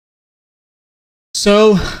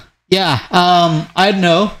So, yeah, I don't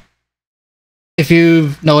know if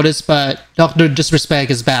you've noticed, but Dr.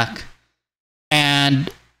 Disrespect is back. And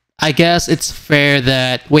I guess it's fair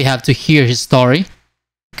that we have to hear his story,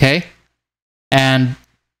 okay? And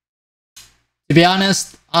to be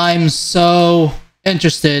honest, I'm so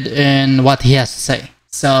interested in what he has to say.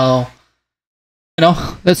 So,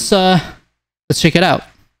 let's check it out.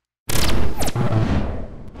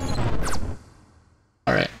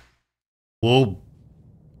 All right. We'll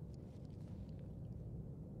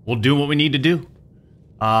do what we need to do.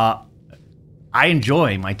 I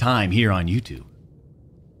enjoy my time here on YouTube.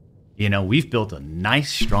 You know, we've built a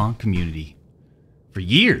nice, strong community for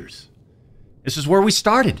years. This is where we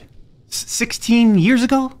started. 16 years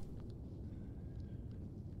ago?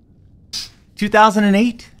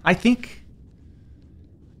 2008, I think.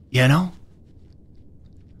 You know?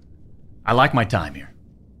 I like my time here.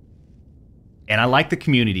 And I like the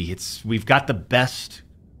community. We've got the best,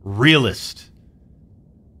 realest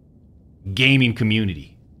gaming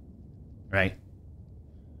community, right?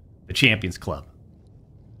 The Champions Club.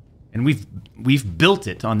 And we've built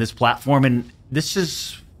it on this platform, and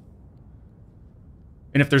if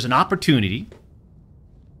there's an opportunity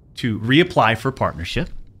to reapply for partnership,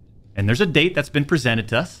 and there's a date that's been presented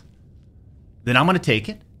to us, then I'm going to take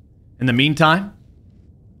it. In the meantime,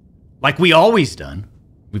 like we always done,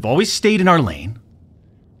 we've always stayed in our lane.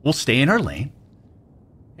 We'll stay in our lane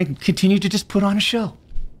and continue to just put on a show.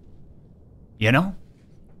 You know?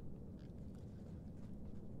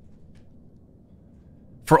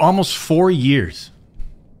 For almost 4 years,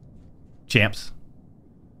 champs,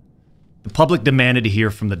 the public demanded to hear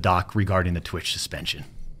from the doc regarding the Twitch suspension.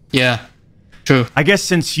 Yeah, true. I guess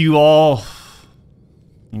since you all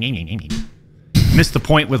missed the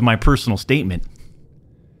point with my personal statement,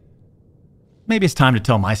 maybe it's time to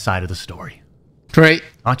tell my side of the story. Great.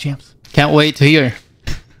 Huh, champs? Can't wait to hear.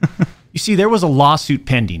 You see, there was a lawsuit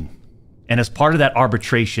pending, and as part of that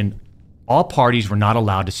arbitration, all parties were not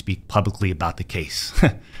allowed to speak publicly about the case.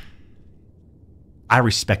 I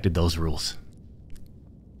respected those rules.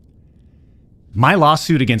 My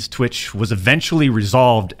lawsuit against Twitch was eventually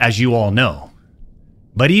resolved, as you all know.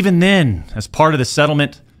 But even then, as part of the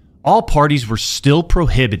settlement, all parties were still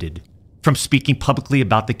prohibited from speaking publicly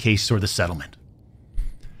about the case or the settlement.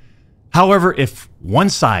 However, if one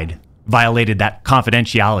side violated that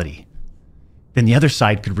confidentiality, then the other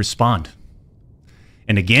side could respond.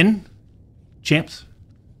 And again, champs,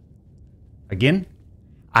 again,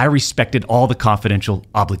 I respected all the confidential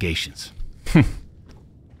obligations.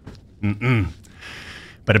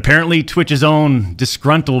 But apparently Twitch's own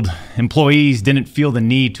disgruntled employees didn't feel the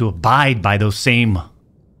need to abide by those same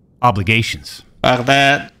obligations. Fuck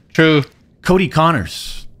that. True. Cody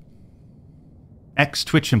Connors,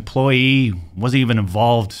 ex-Twitch employee, wasn't even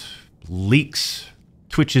involved, leaks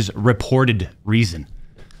Twitch's reported reason.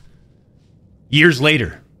 Years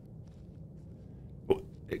later,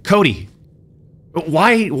 Cody,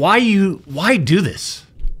 why do this?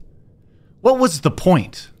 What was the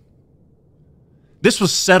point? This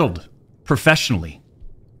was settled professionally.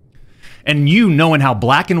 And you, knowing how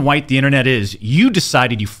black and white the internet is, you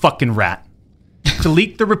decided, you fucking rat, to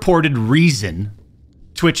leak the reported reason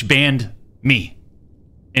Twitch banned me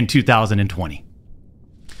in 2020.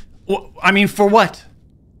 I mean, for what?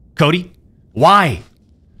 Cody, why?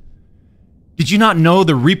 Did you not know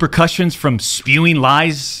the repercussions from spewing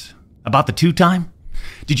lies about the two-time?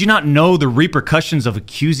 Did you not know the repercussions of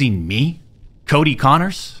accusing me, Cody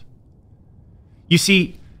Connors? You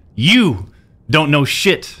see, you don't know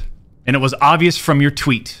shit, and it was obvious from your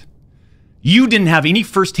tweet. You didn't have any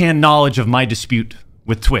firsthand knowledge of my dispute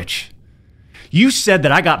with Twitch. You said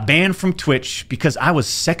that I got banned from Twitch because I was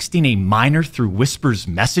sexting a minor through Whisper's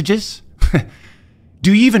messages?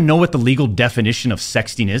 Do you even know what the legal definition of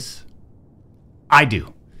sexting is? I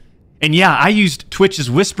do. And yeah, I used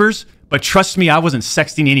Twitch's Whispers, but trust me, I wasn't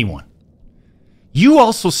sexting anyone. You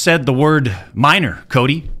also said the word minor,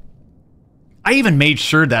 Cody. I even made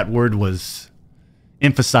sure that word was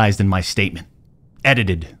emphasized in my statement,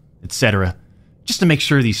 edited, etc., just to make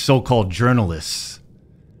sure these so-called journalists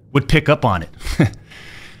would pick up on it.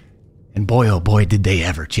 And boy, oh boy, did they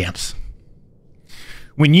ever, champs.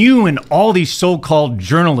 When you and all these so-called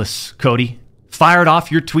journalists, Cody, fired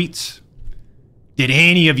off your tweets, did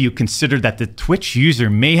any of you consider that the Twitch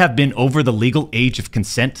user may have been over the legal age of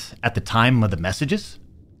consent at the time of the messages?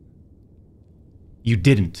 You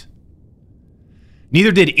didn't.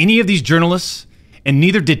 Neither did any of these journalists, and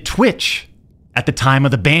neither did Twitch at the time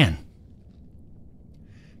of the ban.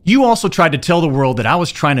 You also tried to tell the world that I was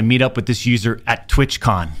trying to meet up with this user at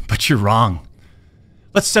TwitchCon, but you're wrong.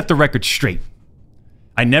 Let's set the record straight.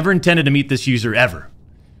 I never intended to meet this user ever.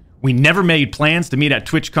 We never made plans to meet at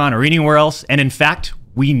TwitchCon or anywhere else. And in fact,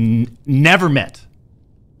 we never met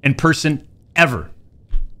in person ever.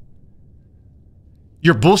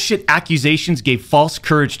 Your bullshit accusations gave false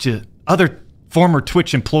courage to other former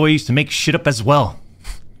Twitch employees to make shit up as well.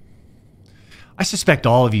 I suspect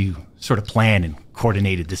all of you sort of planned and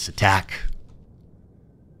coordinated this attack.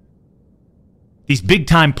 These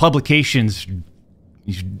big-time publications,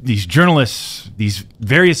 these journalists, these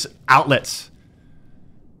various outlets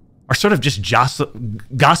are sort of just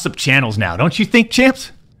gossip channels now. Don't you think,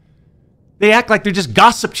 champs? They act like they're just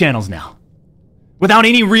gossip channels now, without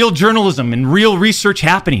any real journalism and real research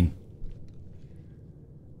happening.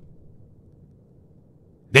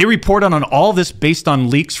 They report on all this based on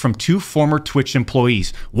leaks from 2 former Twitch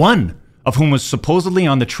employees, one of whom was supposedly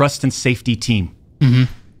on the trust and safety team. Mm-hmm.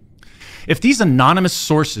 If these anonymous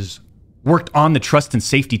sources worked on the trust and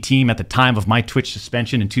safety team at the time of my Twitch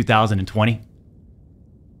suspension in 2020,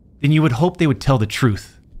 then you would hope they would tell the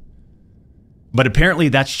truth. But apparently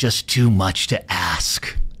that's just too much to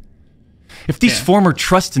ask. If these former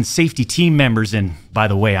trust and safety team members, and by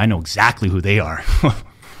the way, I know exactly who they are,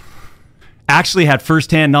 actually had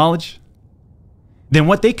firsthand knowledge, then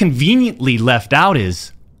what they conveniently left out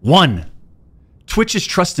is, 1, Twitch's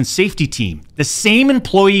trust and safety team, the same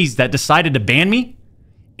employees that decided to ban me,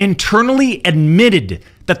 internally admitted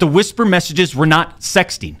that the whisper messages were not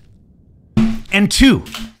sexting. And 2,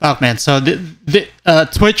 Oh man, so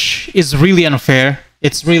Twitch is really unfair.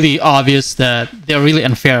 It's really obvious that they're really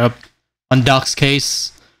unfair on Doc's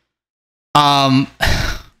case. Yeah,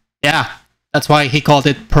 that's why he called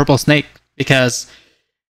it Purple Snake, because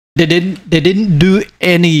they didn't do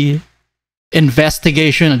any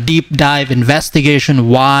investigation, a deep dive investigation,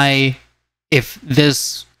 why, if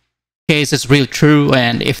this case is really true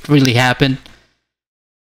and if it really happened.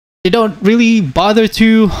 They don't really bother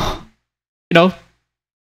to,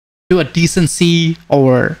 do a decency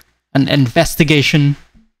or an investigation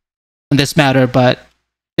on this matter, but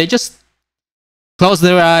they just close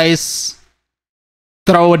their eyes,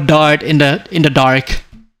 throw a dart in the dark,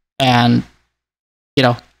 and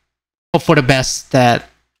hope for the best that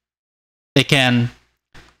they can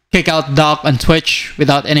kick out Doc on Twitch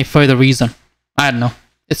without any further reason. I don't know.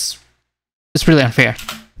 It's really unfair.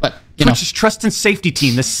 But Twitch's trust and safety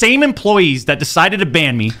team, the same employees that decided to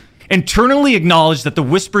ban me, internally acknowledged that the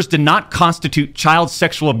whispers did not constitute child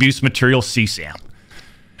sexual abuse material CSAM.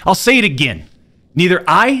 I'll say it again. Neither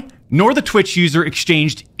I nor the Twitch user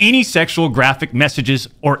exchanged any sexual graphic messages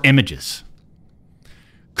or images.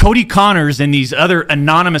 Cody Connors and these other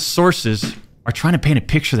anonymous sources are trying to paint a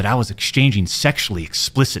picture that I was exchanging sexually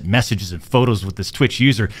explicit messages and photos with this Twitch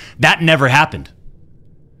user. That never happened.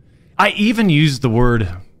 I even used the word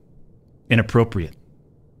inappropriate,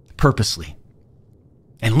 purposely.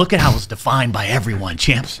 And look at how it's defined by everyone,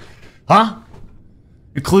 champs. Huh?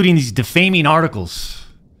 Including these defaming articles.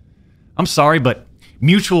 I'm sorry, but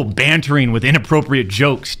mutual bantering with inappropriate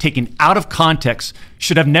jokes taken out of context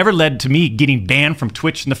should have never led to me getting banned from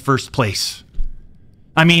Twitch in the first place.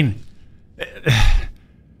 I mean,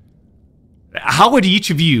 how would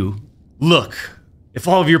each of you look if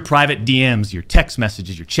all of your private DMs, your text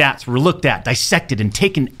messages, your chats were looked at, dissected, and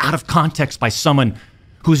taken out of context by someone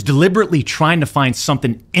who's deliberately trying to find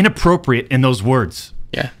something inappropriate in those words?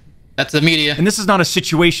 Yeah, that's the media. And this is not a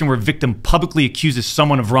situation where a victim publicly accuses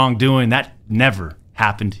someone of wrongdoing. That never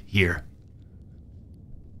happened here.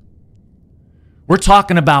 We're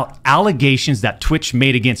talking about allegations that Twitch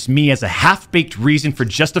made against me as a half-baked reason for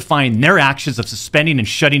justifying their actions of suspending and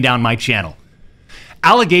shutting down my channel.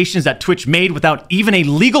 Allegations that Twitch made without even a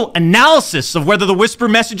legal analysis of whether the whisper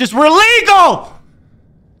messages were legal.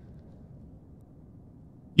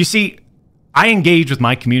 You see, I engage with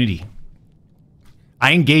my community.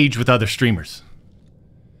 I engage with other streamers.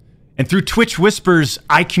 And through Twitch Whispers,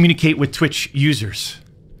 I communicate with Twitch users.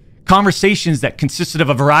 Conversations that consisted of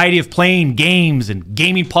a variety of playing games and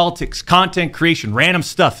gaming politics, content creation, random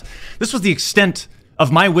stuff. This was the extent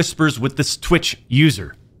of my whispers with this Twitch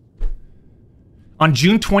user. On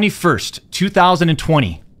June 21st,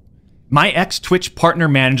 2020, my ex-Twitch partner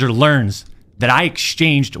manager learns that I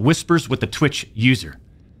exchanged whispers with the Twitch user.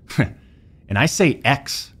 And I say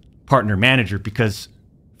ex-partner manager because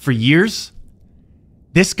for years,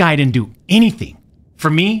 this guy didn't do anything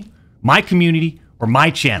for me, my community, or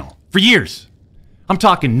my channel. For years. I'm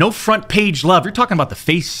talking no front page love. You're talking about the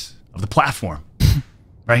face of the platform,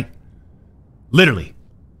 right? Literally.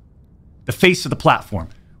 The face of the platform.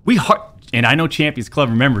 And I know Champions Club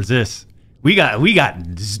remembers this. We got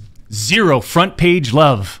zero front page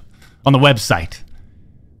love on the website.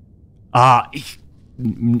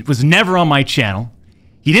 It was never on my channel.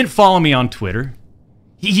 He didn't follow me on Twitter.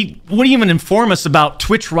 He wouldn't even inform us about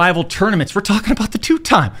Twitch rival tournaments. We're talking about the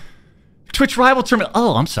 2-time Twitch rival tournament.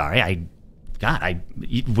 Oh, I'm sorry.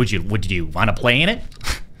 Would you want to play in it?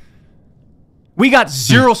 We got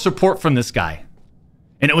zero support from this guy.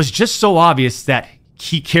 And it was just so obvious that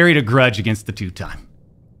he carried a grudge against the 2-time.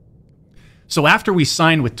 So after we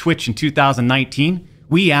signed with Twitch in 2019,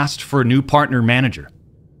 we asked for a new partner manager.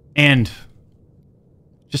 And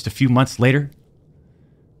just a few months later,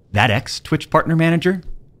 that ex-Twitch partner manager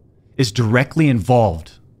is directly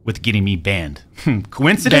involved with getting me banned.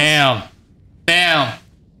 Coincidence? Damn.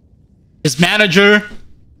 His manager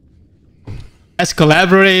has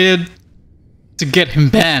collaborated to get him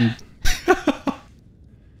banned.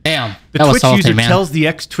 Damn. The Twitch user tells the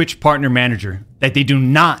ex-Twitch partner manager that they do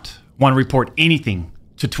not want to report anything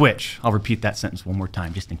to Twitch. I'll repeat that sentence one more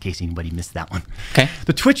time just in case anybody missed that one. Okay.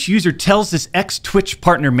 The Twitch user tells this ex-Twitch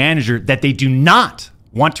partner manager that they do not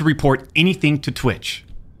want to report anything to Twitch.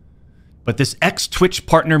 But this ex-Twitch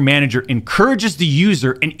partner manager encourages the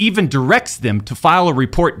user and even directs them to file a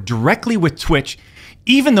report directly with Twitch,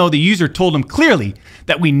 even though the user told him clearly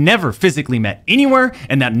that we never physically met anywhere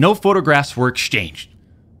and that no photographs were exchanged.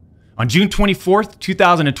 On June 24th,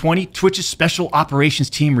 2020, Twitch's Special Operations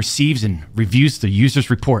Team receives and reviews the user's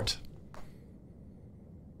report.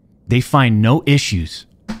 They find no issues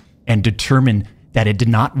and determine that it did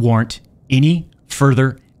not warrant any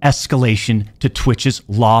further escalation to Twitch's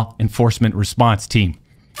law enforcement response team.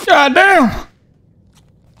 God damn.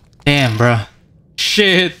 Damn, bro.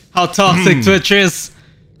 Shit. How toxic Twitch is.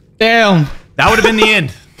 Damn. That would have been the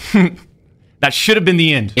end. That should have been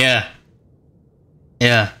the end. Yeah.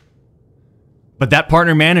 But that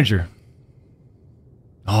partner manager,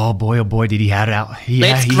 oh boy, did he had it out. He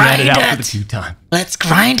had it out for the 2-time. Let's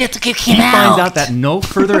grind it to kick him out. He finds out that no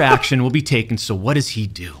further action will be taken, so what does he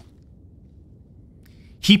do?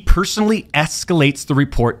 He personally escalates the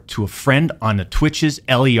report to a friend on the Twitch's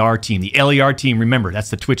LER team. The LER team, remember, that's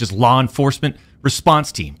the Twitch's law enforcement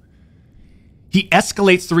response team. He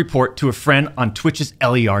escalates the report to a friend on Twitch's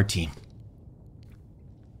LER team.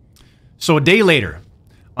 So a day later,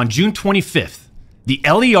 on June 25th, the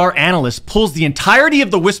LER analyst pulls the entirety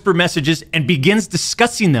of the whisper messages and begins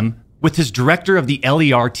discussing them with his director of the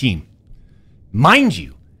LER team. Mind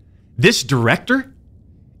you, this director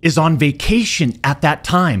is on vacation at that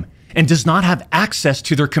time and does not have access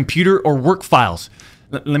to their computer or work files.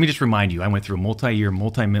 Let me just remind you, I went through a multi-year,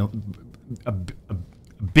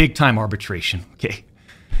 big-time arbitration, okay?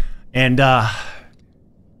 And,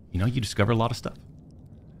 you discover a lot of stuff.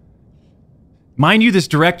 Mind you, this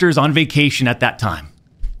director is on vacation at that time.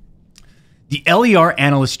 The LER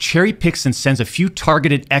analyst cherry picks and sends a few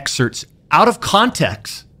targeted excerpts out of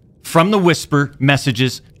context from the whisper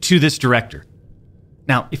messages to this director.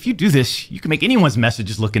 Now, if you do this, you can make anyone's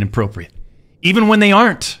messages look inappropriate, even when they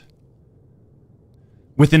aren't.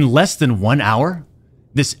 Within less than 1 hour,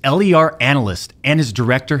 this LER analyst and his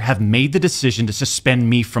director have made the decision to suspend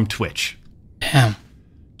me from Twitch. Damn.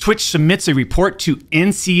 Twitch submits a report to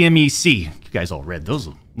NCMEC. You guys all read those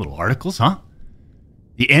little articles, huh?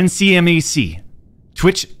 The NCMEC.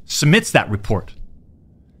 Twitch submits that report.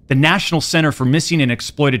 The National Center for Missing and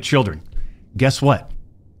Exploited Children. Guess what?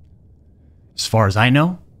 As far as I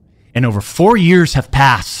know, and over 4 years have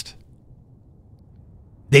passed,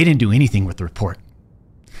 they didn't do anything with the report.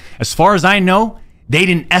 As far as I know, they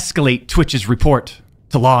didn't escalate Twitch's report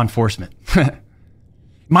to law enforcement.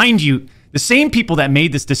 Mind you, the same people that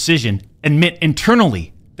made this decision admit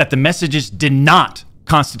internally that the messages did not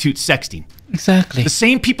constitute sexting. Exactly. The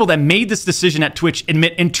same people that made this decision at Twitch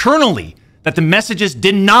admit internally that the messages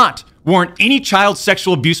did not warrant any child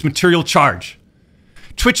sexual abuse material charge.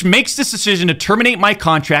 Twitch makes this decision to terminate my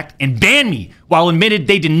contract and ban me while admitted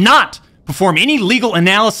they did not perform any legal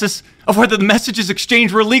analysis of whether the messages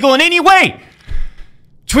exchanged were illegal in any way.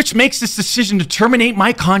 Twitch makes this decision to terminate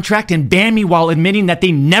my contract and ban me while admitting that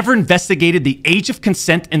they never investigated the age of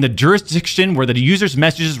consent in the jurisdiction where the user's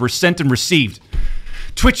messages were sent and received.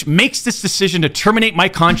 Twitch makes this decision to terminate my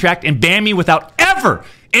contract and ban me without ever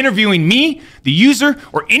interviewing me, the user,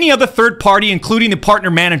 or any other third party, including the partner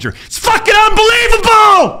manager. It's fucking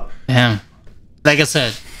unbelievable! Damn. Like I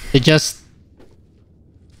said, they just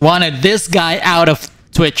wanted this guy out of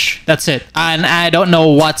Twitch. That's it. And I don't know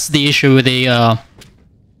what's the issue with the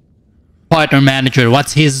partner manager.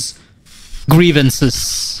 What's his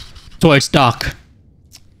grievances towards Doc?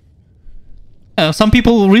 Some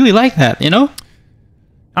people really like that, you know?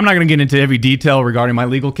 I'm not going to get into every detail regarding my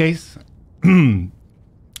legal case.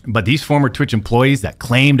 But these former Twitch employees that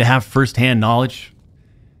claim to have firsthand knowledge,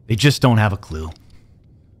 they just don't have a clue.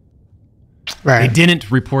 Right. They didn't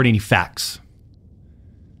report any facts.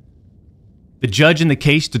 The judge in the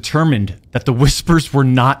case determined that the whispers were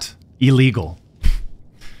not illegal.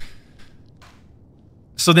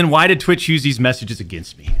 So then why did Twitch use these messages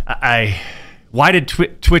against me? Why did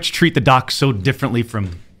Twitch treat the doc so differently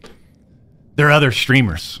from their other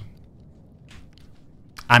streamers?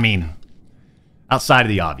 I mean, outside of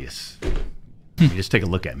the obvious. Just take a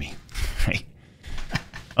look at me. Right?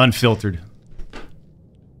 Unfiltered.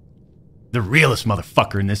 The realest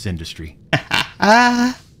motherfucker in this industry.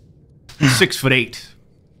 6'8",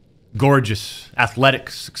 gorgeous,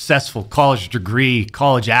 athletic, successful, college degree,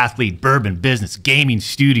 college athlete, bourbon business, gaming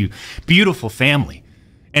studio, beautiful family.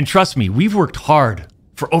 And trust me, we've worked hard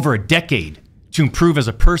for over a decade to improve as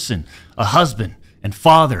a person, a husband, and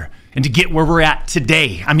father, and to get where we're at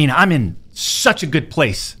today. I mean, I'm in such a good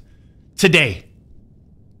place today.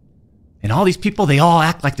 And all these people, they all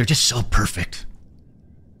act like they're just so perfect.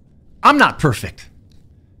 I'm not perfect.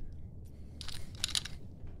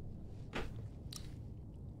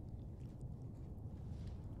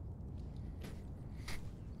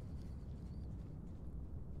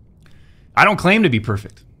 I don't claim to be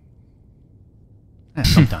perfect.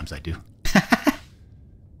 Sometimes I do.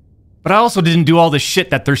 But I also didn't do all the shit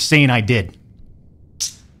that they're saying I did.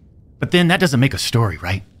 But then that doesn't make a story,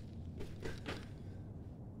 right?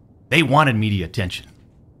 They wanted media attention.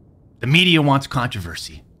 The media wants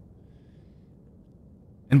controversy.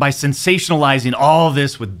 And by sensationalizing all of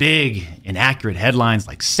this with big, inaccurate headlines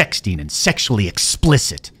like sexting and sexually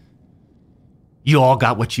explicit, you all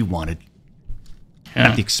got what you wanted.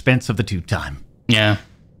 At the expense of the two-time. Yeah.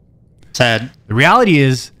 Sad. The reality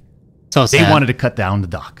is, So sad. they wanted to cut down the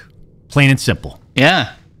doc. Plain and simple.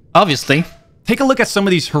 Yeah. Obviously. Take a look at some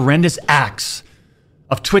of these horrendous acts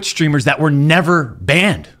of Twitch streamers that were never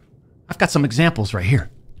banned. I've got some examples right here.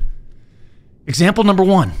 Example number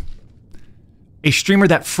 1. A streamer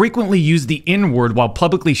that frequently used the N-word while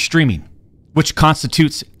publicly streaming, which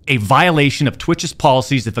constitutes a violation of Twitch's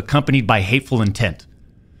policies if accompanied by hateful intent.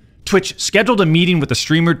 Twitch scheduled a meeting with the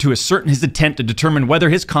streamer to ascertain his intent to determine whether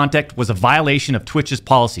his conduct was a violation of Twitch's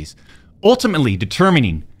policies, ultimately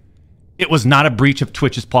determining it was not a breach of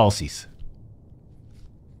Twitch's policies.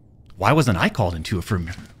 Why wasn't I called into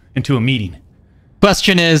a meeting?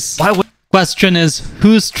 Question is, Why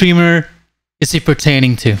whose streamer is he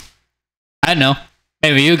pertaining to? I don't know.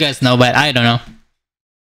 Maybe you guys know, but I don't know.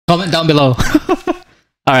 Comment down below. All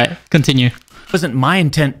right, continue. wasn't my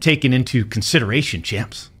intent taken into consideration,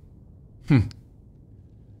 champs?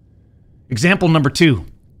 Example number 2.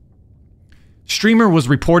 Streamer was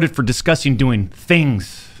reported for discussing doing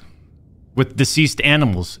things with deceased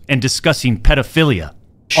animals and discussing pedophilia,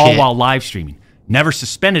 all while live streaming. Never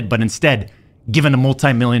suspended, but instead given a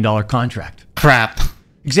multi-million-dollar contract. Crap.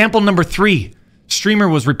 Example number 3. Streamer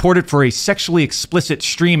was reported for a sexually explicit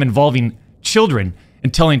stream involving children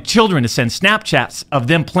and telling children to send Snapchats of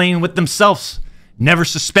them playing with themselves. Never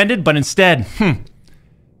suspended, but instead,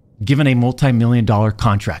 given a multi-million-dollar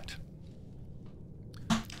contract.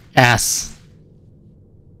 Ass.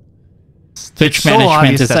 It's so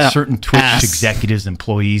obvious that certain Twitch executives,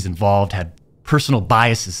 employees involved had personal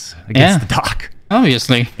biases against the doc.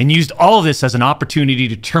 Obviously. And used all of this as an opportunity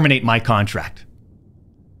to terminate my contract.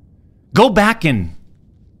 Go back and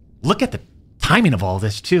look at the timing of all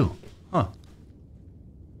this too.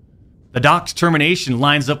 The doc's termination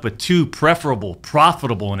lines up with 2 preferable,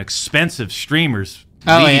 profitable, and expensive streamers.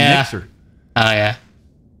 Mixer. Oh yeah.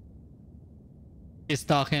 He's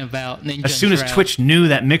talking about Ninja. As soon as Twitch knew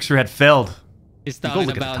that Mixer had failed, he's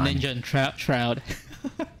talking about Ninja and Shroud.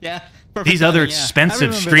 Yeah. These other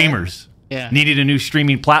expensive streamers needed a new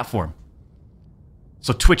streaming platform.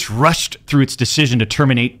 So Twitch rushed through its decision to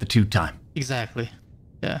terminate the 2-time. Exactly.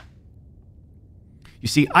 Yeah. You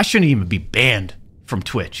see, I shouldn't even be banned from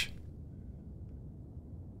Twitch.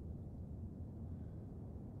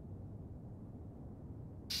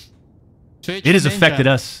 It has affected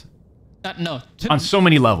us on so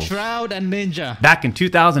many levels. Shroud and Ninja. Back in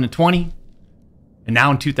 2020 and now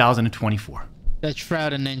in 2024. That's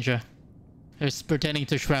Shroud and Ninja. It's pertaining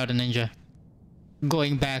to Shroud and Ninja.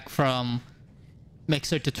 Going back from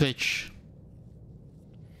Mixer to Twitch.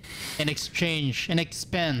 In exchange, in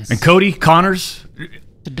expense. And Cody, Connors,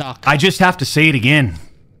 to doc. I just have to say it again.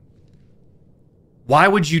 Why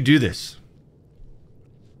would you do this?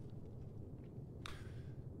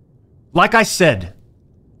 Like I said,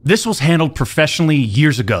 this was handled professionally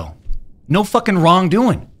years ago. No fucking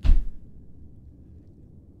wrongdoing.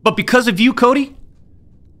 But because of you, Cody,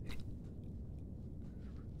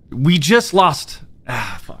 we just lost.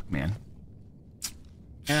 Fuck, man.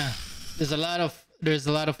 Yeah, there's a lot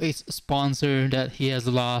of a sponsor that he has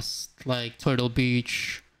lost, like Turtle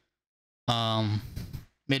Beach,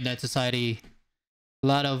 Midnight Society, A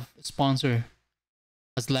lot of sponsor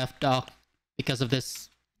has left Doc because of this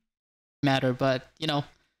matter, but you know,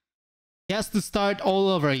 he has to start all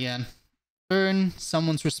over again. Earn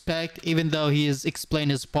someone's respect, even though he has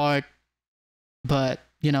explained his part. But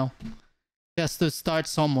you know, he has to start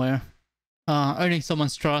somewhere. Earning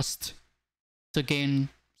someone's trust to gain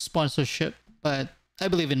sponsorship. But I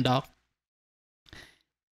believe in Doc.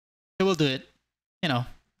 He will do it. You know,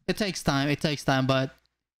 it takes time. It takes time, but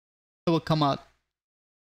it will come out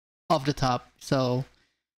off the top. So,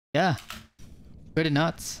 yeah, pretty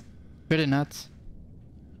nuts. Pretty nuts.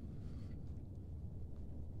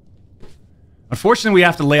 Unfortunately, we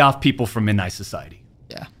have to lay off people from Midnight Society.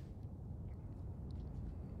 Yeah.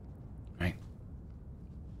 Right.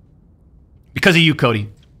 Because of you, Cody.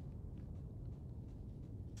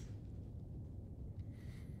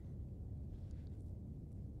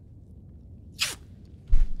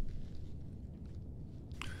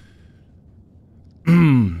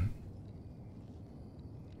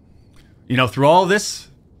 You know, through all this,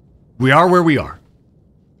 we are where we are.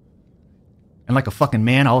 And like a fucking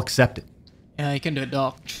man, I'll accept it. Yeah, you can do it,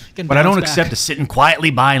 Doc. But I don't accept to sitting quietly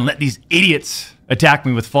by and let these idiots attack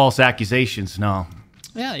me with false accusations. No.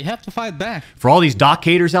 Yeah, you have to fight back. For all these Doc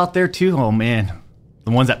haters out there too, oh man.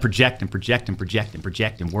 The ones that project and project and project and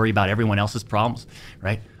project and worry about everyone else's problems,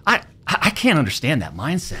 right? I can't understand that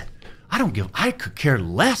mindset. I could care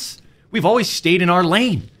less. We've always stayed in our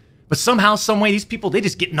lane. But somehow, some way, these people, they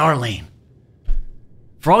just get in our lane.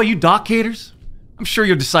 For all you Doc haters, I'm sure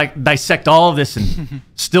you'll dissect all of this and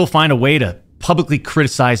still find a way to publicly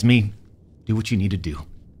criticize me. Do what you need to do.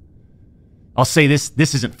 I'll say this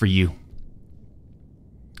isn't for you.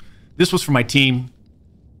 This was for my team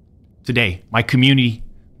today, my community,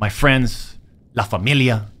 my friends, la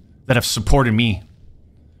familia that have supported me.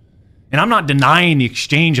 And I'm not denying the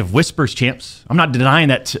exchange of whispers, champs. I'm not denying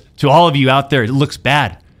that to all of you out there. It looks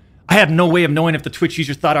bad. I have no way of knowing if the Twitch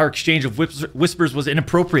user thought our exchange of whispers was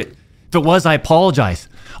inappropriate. If it was, I apologize.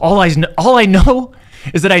 All I know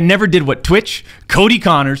is that I never did what Twitch, Cody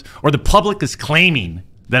Connors, or the public is claiming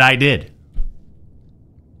that I did.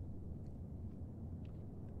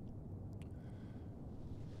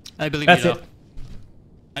 I believe That's you, it. Doc.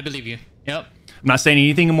 I believe you. Yep. I'm not saying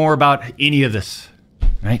anything more about any of this,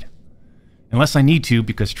 right? Unless I need to,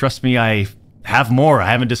 because trust me, I have more I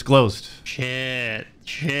haven't disclosed. Shit.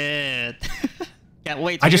 Can't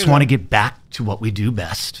wait. I just want to get back to what we do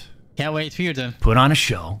best. Can't wait for you to Put on a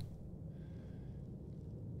show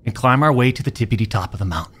and climb our way to the tippity top of the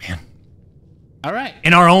mountain, man. All right.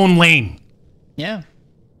 In our own lane. Yeah.